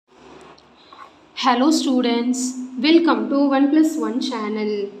Hello students, welcome to 1+1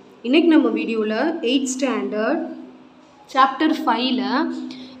 channel. இன்னைக்கு நம்ம வீடியோல 8th standard chapter 5ல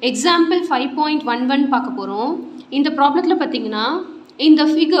Example-5.11 பார்க்க போறோம். இந்த ப்ராப்ளத்துல பாத்தீங்கன்னா இந்த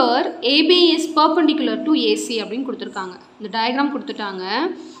figure AB is perpendicular to AC அப்படினு கொடுத்திருக்காங்க. இந்த டயகிராம் கொடுத்துட்டாங்க.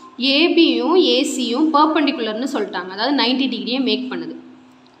 AB யும் AC யும் perpendicularனு சொல்லிட்டாங்க. அதாவது 90 டிகிரியை மேக் பண்ணுது.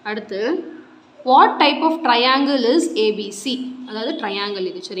 அடுத்து what type of triangle is ABC? அதாவது triangle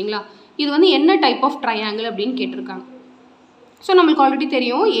இது சரிங்களா? இது வந்து என்ன type of triangle அப்படினு கேட்டிருக்காங்க. So நமக்கு ஆல்ரெடி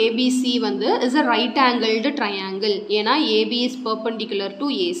தெரியும் ABC வந்து is a right angled triangle. ஏனா AB is perpendicular to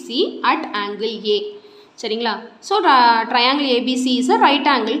AC at angle A. சரிங்களா? So triangle ABC is a right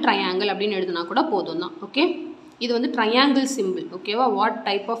angle triangle அப்படினு எழுதுனா கூட போதும் தான். ஓகே? இது வந்து triangle symbol. ஓகேவா? What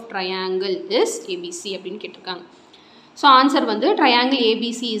type of triangle is ABC அப்படினு கேட்டிருக்காங்க. So answer வந்து triangle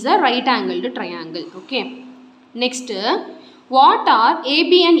ABC is a right angled triangle. Okay? Next, what are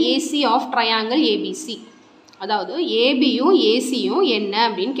AB and AC of triangle ABC? அதாவது AB யும் AC யும் என்ன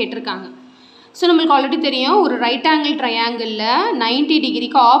அப்படினு கேட்டிருக்காங்க. So நமக்கு ஆல்ரெடி தெரியும் ஒரு right angle triangle-ல 90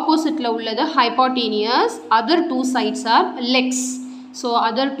 டிகிரிக்கு ஆப்போசிட்ல உள்ளது hypotenuse, other two sides are legs. So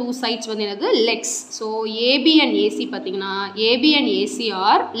other two sides வந்து என்னது legs. So AB and AC பாத்தீங்கன்னா AB and AC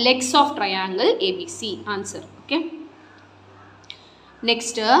are legs of triangle ABC. Answer. Okay?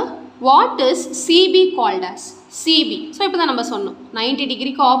 Next, what is CB called as? CB. So இப்போ தான் நம்ம சொன்னோம் 90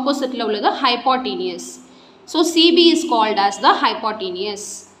 டிகிரிக்கு ஆப்போசிட்ல உள்ளது hypotenuse. So CB is called as the hypotenuse.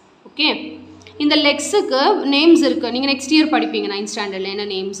 Okay. இந்த லெக்ஸுக்கு names இருக்கு. நீங்க நெக்ஸ்ட் இயர் படிப்பீங்க 9th ஸ்டாண்டர்ட்ல என்ன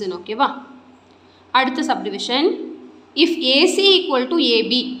நேம்ஸ் னு ஓகேவா? அடுத்த subdivision if AC equal to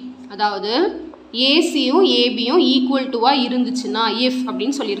AB அதாவது AC யும் AB யும் equal to ஆ இருந்துச்சுனா if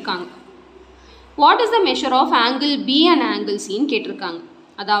அப்படினு சொல்லிருக்காங்க. What is the measure of angle B and angle C ன்னு கேட்டிருக்காங்க.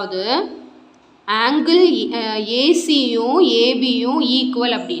 அதாவது angle AC யும் AB யும்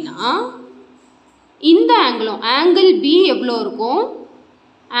equal அப்படினா இந்த ஆங்கிளும் angle B எவ்வளோ இருக்கும்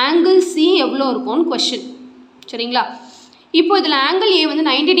angle C எவ்வளோ இருக்கும்னு क्वेश्चन சரிங்களா? இப்போ இதில் angle A வந்து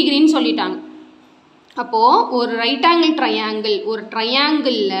 90 டிகிரின்னு சொல்லிட்டாங்க. அப்போ ஒரு ரைட் ஆங்கிள் ட்ரையாங்கிள் ஒரு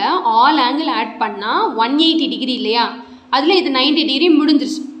ட்ரையாங்கிளில் ஆல் ஆங்கிள் ஆட் பண்ணால் 180 டிகிரி இல்லையா? அதில் இது 90 டிகிரி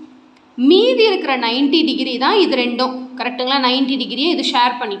முடிஞ்சிருச்சு. மீதி இருக்கிற 90 டிகிரி தான் இது ரெண்டும் கரெக்டுங்களா? 90 டிகிரியை இது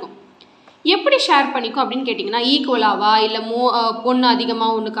ஷேர் பண்ணிக்கும். எப்படி ஷேர் பண்ணிக்கும் அப்படின்னு கேட்டிங்கன்னா ஈக்குவலாவா இல்லை ஒன்று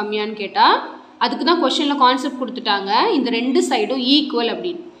அதிகமாக ஒன்று கம்மியான்னு கேட்டால் அதுக்கு தான் கொஷனில் கான்செப்ட் கொடுத்துட்டாங்க இந்த ரெண்டு சைடும் ஈக்குவல்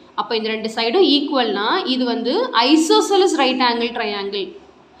அப்படின்னு. அப்போ இந்த ரெண்டு சைடும் ஈக்குவல்னா இது வந்து ஐசோசெலஸ் ரைட் ஆங்கிள் ட்ரையாங்கிள்.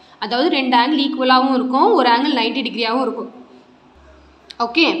 அதாவது ரெண்டு ஆங்கிள் ஈக்குவலாகவும் இருக்கும் ஒரு ஆங்கிள் 90 டிகிரியாகவும் இருக்கும்.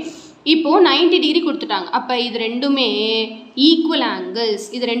 ஓகே, இப்போது 90 டிகிரி கொடுத்துட்டாங்க. அப்போ இது ரெண்டுமே ஈக்குவல் ஆங்கிள்ஸ்.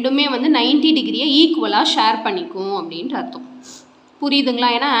 இது ரெண்டுமே வந்து 90 டிகிரியை ஈக்குவலாக ஷேர் பண்ணிக்கும் அப்படின்ற அர்த்தம். புரியுதுங்களா?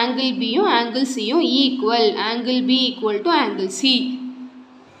 ஏன்னா ஆங்கிள் பியும் angle சியும் equal. Angle B equal to angle C.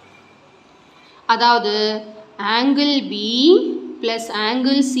 அதாவது angle B plus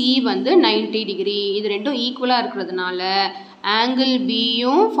angle C வந்து 90 டிகிரி. இது ரெண்டும் ஈக்குவலாக இருக்கிறதுனால ஆங்கிள்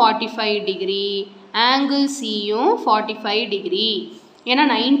பியும் 45 டிகிரி ஆங்கிள் சியும் 45 டிகிரி. ஏன்னா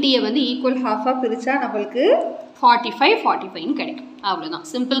 90யை வந்து ஈக்குவல் ஹாஃபாக பிரித்தா நம்மளுக்கு 45 கிடைக்கும். அவ்வளோதான்,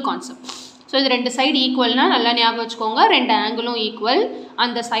 சிம்பிள் கான்செப்ட். ஸோ இது ரெண்டு சைடு ஈக்குவல்னால் நல்லா ஞாபகம் வச்சுக்கோங்க. ரெண்டு ஆங்கிளும் ஈக்குவல்.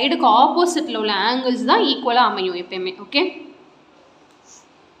 அந்த சைடுக்கு ஆப்போசிட்டில் உள்ள ஆங்கிள்ஸ் தான் ஈக்குவலாக அமையும் எப்பயுமே. ஓகே,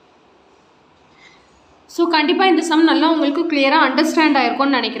 ஸோ கண்டிப்பாக இந்த சம் நல்லா உங்களுக்கு கிளியராக அண்டர்ஸ்டாண்ட்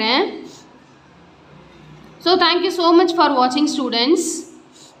ஆகிருக்கும்னு நினைக்கிறேன். So thank you so much for வாட்சிங் ஸ்டூடெண்ட்ஸ்.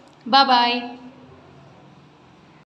 பாய்.